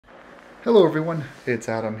Hello everyone, it's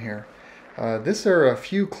Adam here. This are a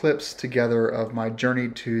few clips together of my journey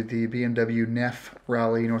to the BMW NEF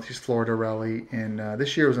rally, Northeast Florida rally.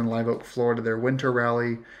 This year was in Live Oak, Florida, their winter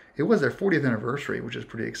rally. It was their 40th anniversary, which is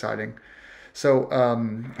pretty exciting.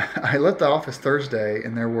 I left the office Thursday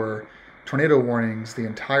and there were tornado warnings the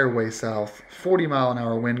entire way south,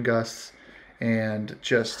 40-mile-an-hour wind gusts, and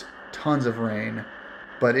just tons of rain.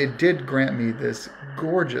 But it did grant me this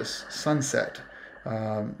gorgeous sunset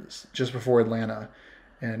just before Atlanta.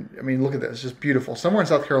 And I mean, look at this, just beautiful. Somewhere in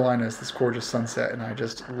South Carolina is this gorgeous sunset, and I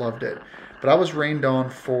just loved it. But I was rained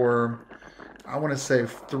on for, I want to say,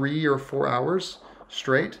 3 or 4 hours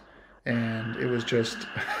straight, and it was just,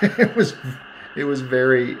 it was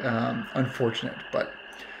very unfortunate. But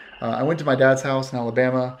I went to my dad's house in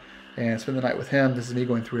Alabama and spent the night with him. This is me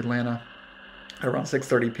going through Atlanta at around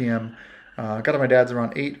 6:30 p.m. Got to my dad's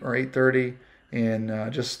around 8 or 8:30 in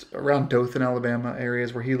just around Dothan, Alabama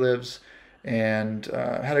areas where he lives, and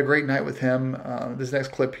had a great night with him. This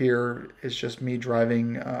next clip here is just me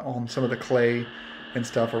driving on some of the clay and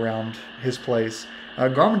stuff around his place.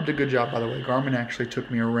 Garmin did a good job, by the way. Garmin actually took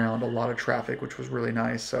me around a lot of traffic, which was really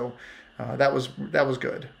nice. So that was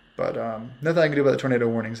good. But nothing I can do about the tornado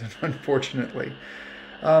warnings, unfortunately.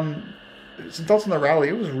 Some thoughts on the rally.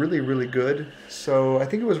 It was really, really good. So I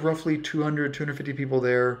think it was roughly 200, 250 people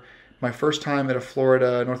there. My first time at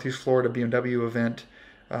a Northeast Florida BMW event.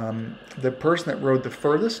 The person that rode the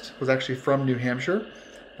furthest was actually from New Hampshire.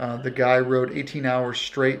 The guy rode 18 hours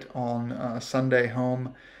straight on Sunday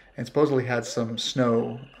home and supposedly had some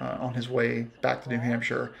snow on his way back to New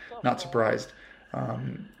Hampshire. Not surprised.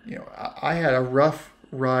 I had a rough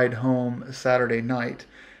ride home Saturday night.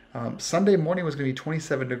 Sunday morning was going to be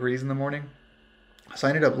 27 degrees in the morning. So I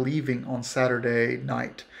ended up leaving on Saturday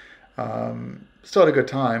night. Still had a good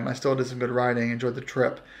time. I still did some good riding, enjoyed the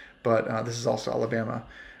trip, but this is also Alabama.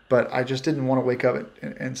 But I just didn't want to wake up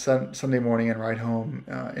Sunday morning and ride home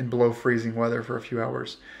in below freezing weather for a few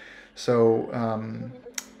hours. So,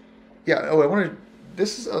 yeah, oh, I wanted,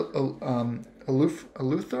 this is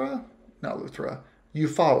Eleuthera? Not Eleuthera.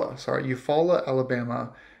 Eufaula, sorry, Eufaula,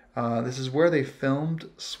 Alabama. This is where they filmed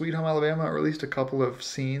Sweet Home Alabama, or at least a couple of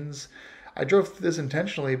scenes. I drove through this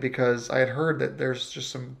intentionally because I had heard that there's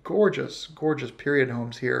just some gorgeous, gorgeous period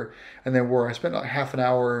homes here, and there were. I spent like half an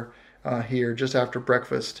hour here just after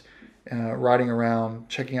breakfast, riding around,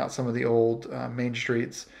 checking out some of the old main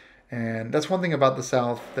streets. And that's one thing about the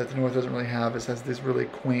South that the North doesn't really have, is has these really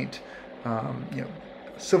quaint, you know,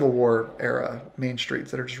 Civil War era main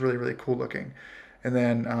streets that are just really, really cool looking. And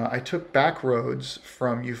then I took back roads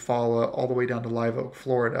from Eufaula all the way down to Live Oak,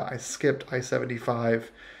 Florida. I skipped I-75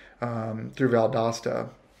 through Valdosta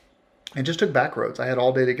and just took back roads. I had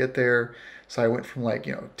all day to get there, so I went from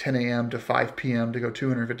 10 a.m. to 5 p.m. to go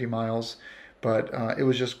 250 miles. But it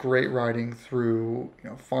was just great riding through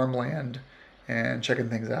farmland and checking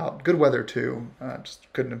things out. Good weather too. Just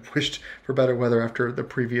couldn't have wished for better weather after the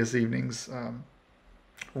previous evening's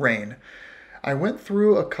rain. I went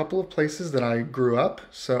through a couple of places that I grew up.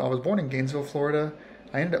 So I was born in Gainesville, Florida.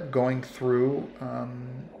 I ended up going through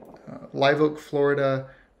Live Oak, Florida,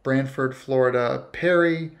 Branford, Florida,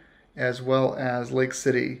 Perry, as well as Lake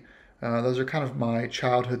City. Those are kind of my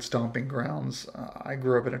childhood stomping grounds. I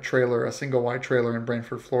grew up in a trailer, a single wide trailer in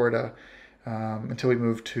Branford, Florida, until we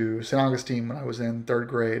moved to St. Augustine when I was in third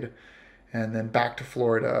grade, and then back to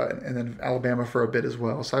Florida, and then Alabama for a bit as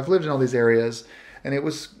well. So I've lived in all these areas, and it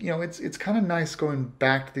was, it's kind of nice going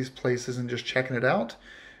back to these places and just checking it out.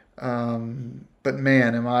 But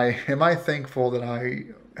man, am I thankful that I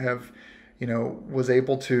have, was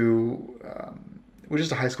able to, with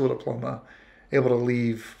just a high school diploma, able to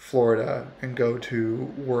leave Florida and go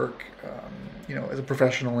to work, as a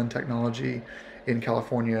professional in technology in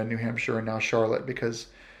California, New Hampshire, and now Charlotte. Because,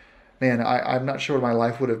 man, I'm not sure what my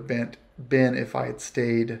life would have been if I had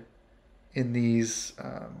stayed in these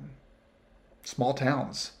small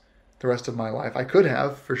towns the rest of my life. I could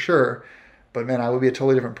have, for sure, but man, I would be a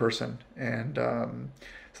totally different person. And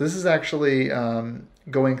so this is actually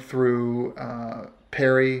going through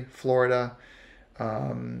Perry, Florida,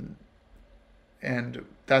 and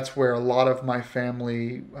that's where a lot of my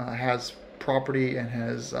family has property and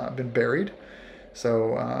has been buried.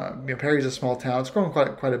 So Perry's a small town. It's grown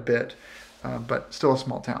quite a bit, but still a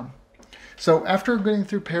small town. So after getting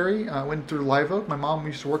through Perry, I went through Live Oak. My mom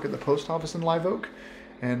used to work at the post office in Live Oak,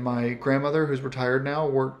 and my grandmother, who's retired now,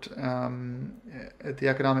 worked at the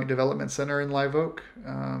Economic Development Center in Live Oak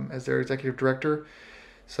as their executive director.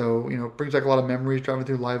 So, it brings back a lot of memories driving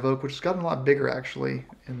through Live Oak, which has gotten a lot bigger actually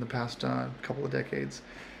in the past couple of decades.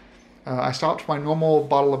 I stopped my normal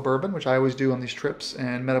bottle of bourbon, which I always do on these trips,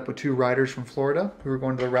 and met up with two riders from Florida who were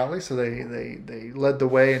going to the rally. So they led the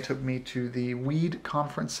way and took me to the Weed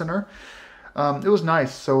Conference Center. It was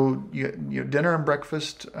nice. So dinner and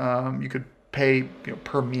breakfast. You could pay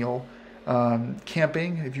per meal.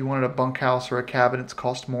 Camping, if you wanted a bunkhouse or a cabin, it's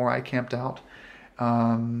cost more. I camped out.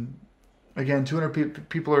 Um, Again, 200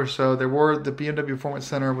 people or so. The BMW Performance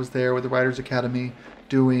Center was there with the Riders Academy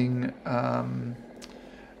doing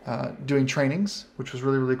doing trainings, which was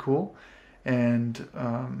really, really cool. And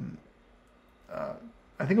I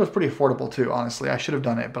think it was pretty affordable too, honestly. I should have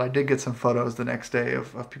done it, but I did get some photos the next day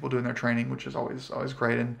of people doing their training, which is always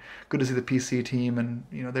great, and good to see the PC team, and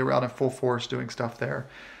they were out in full force doing stuff there.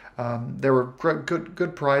 There were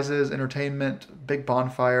good prizes, entertainment, big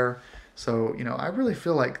bonfire. So I really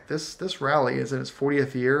feel like this rally is in its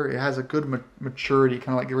 40th year. It has a good maturity, kind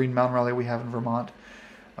of like the Green Mountain Rally we have in Vermont,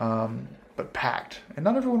 but packed. And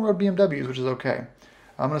not everyone rode BMWs, which is okay.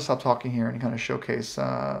 I'm going to stop talking here and kind of showcase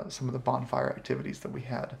some of the bonfire activities that we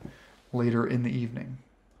had later in the evening.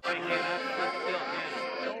 Hey,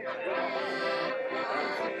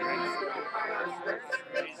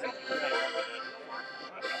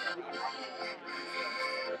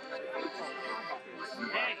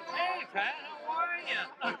 Pat, how are you?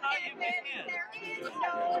 How you been?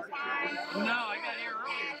 No, I got here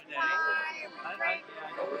earlier today. I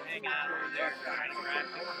just hanging out over there trying to grab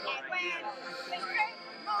people.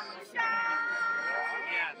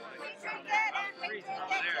 Yeah, I'm freezing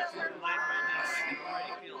over there. It's super late right now. I can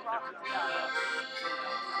already feel the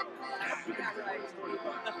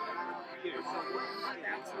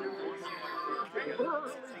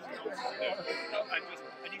difference.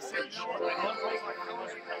 And he said, no,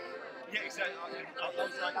 yeah, exactly. I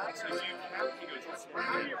was like, so you have, he goes, it's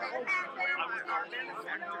right here. I was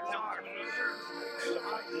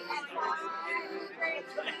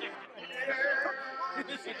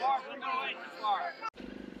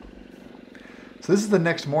So this is the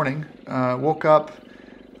next morning. Woke up.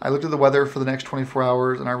 I looked at the weather for the next 24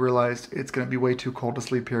 hours, and I realized it's going to be way too cold to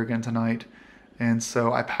sleep here again tonight. And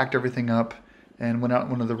so I packed everything up and went out on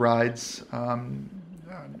one of the rides.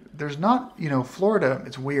 There's not, Florida,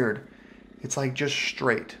 it's weird. It's like just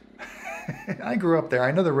straight. I grew up there.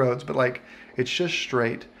 I know the roads, but like it's just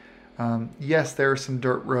straight. Yes, there are some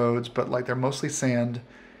dirt roads, but like they're mostly sand.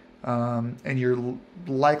 And you're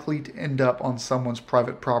likely to end up on someone's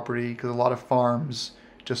private property because a lot of farms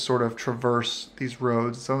just sort of traverse these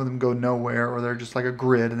roads. Some of them go nowhere, or they're just like a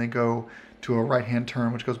grid and they go to a right-hand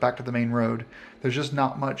turn, which goes back to the main road. There's just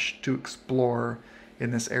not much to explore in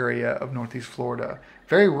this area of Northeast Florida.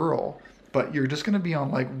 Very rural, but you're just going to be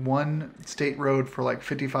on like one state road for like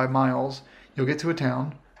 55 miles. You'll get to a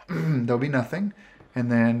town, there'll be nothing,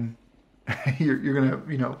 and then you're going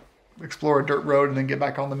to, explore a dirt road and then get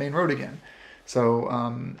back on the main road again. So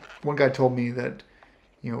one guy told me that,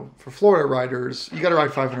 for Florida riders, you got to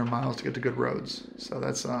ride 500 miles to get to good roads. So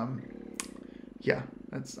that's,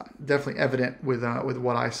 that's definitely evident with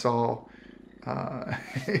what I saw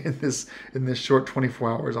in this short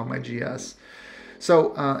 24 hours on my GS.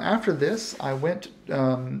 So after this, I went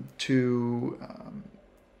to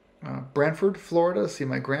Brantford, Florida, to see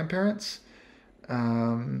my grandparents.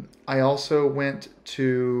 I also went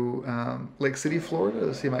to Lake City, Florida,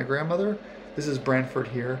 to see my grandmother. This is Brantford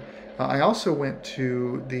here. I also went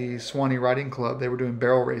to the Swanee Riding Club. They were doing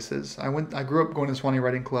barrel races. I grew up going to the Swanee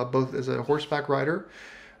Riding Club, both as a horseback rider.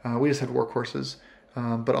 We just had work horses,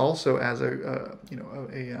 but also as a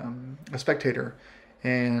spectator.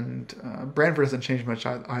 And Brantford hasn't changed much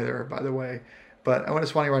either, by the way. But I went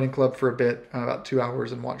to Swanee Riding Club for a bit, about 2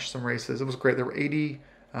 hours, and watched some races. It was great. There were 80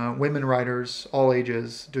 women riders, all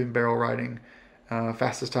ages, doing barrel riding.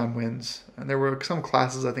 Fastest time wins. And there were some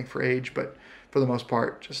classes, I think, for age, but for the most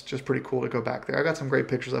part, just pretty cool to go back there. I got some great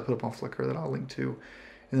pictures I put up on Flickr that I'll link to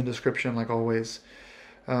in the description, like always.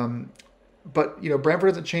 But Brantford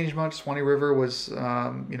hasn't changed much. Swanee River was,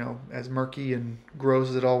 as murky and gross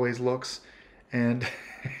as it always looks. And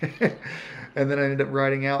and then I ended up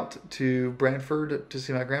riding out to Brantford to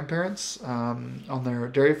see my grandparents on their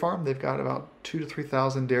dairy farm. They've got about 2,000 to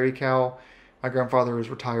 3,000 dairy cow. My grandfather is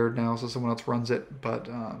retired now, so someone else runs it. But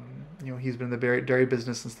he's been in the dairy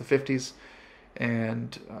business since the 50s,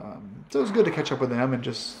 and so it was good to catch up with them and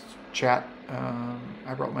just chat.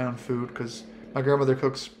 I brought my own food because my grandmother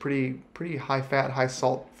cooks pretty high fat, high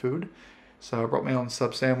salt food. So I brought my own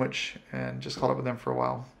sub sandwich and just caught up with them for a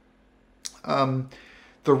while.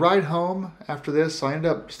 The ride home after this, so I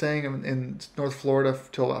ended up staying in North Florida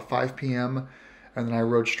till about 5 p.m. And then I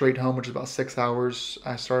rode straight home, which is about 6 hours.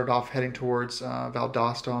 I started off heading towards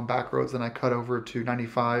Valdosta on back roads. Then I cut over to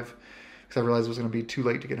 95, because I realized it was going to be too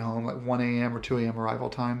late to get home, like 1 a.m. or 2 a.m. arrival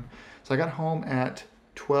time. So I got home at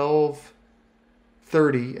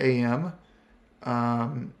 12:30 a.m.,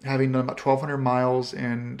 having done about 1,200 miles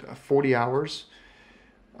in 40 hours.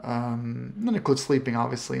 That includes sleeping,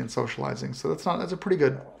 obviously, and socializing. So that's a pretty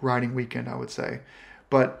good riding weekend, I would say.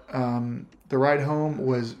 But the ride home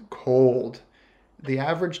was cold. The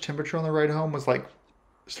average temperature on the ride home was like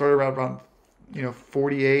started around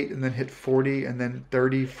 48, and then hit 40, and then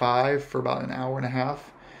 35 for about an hour and a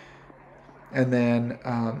half. And then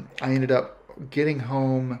I ended up getting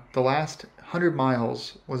home. The last 100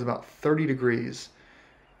 miles was about 30 degrees,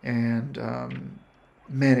 and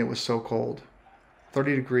man, it was so cold.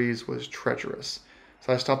 30 degrees was treacherous.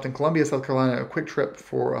 So I stopped in Columbia, South Carolina, a quick trip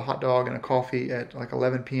for a hot dog and a coffee at like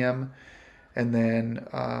 11 p.m. And then,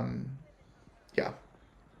 yeah,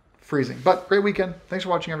 freezing. But great weekend. Thanks for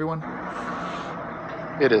watching, everyone.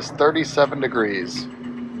 It is 37 degrees.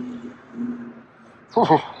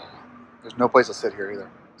 There's no place to sit here either,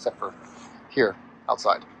 except for here,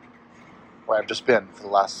 outside, where I've just been for the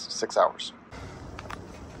last 6 hours.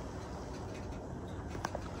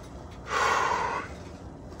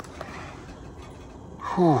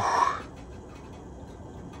 Whew.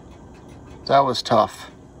 That was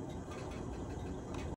tough.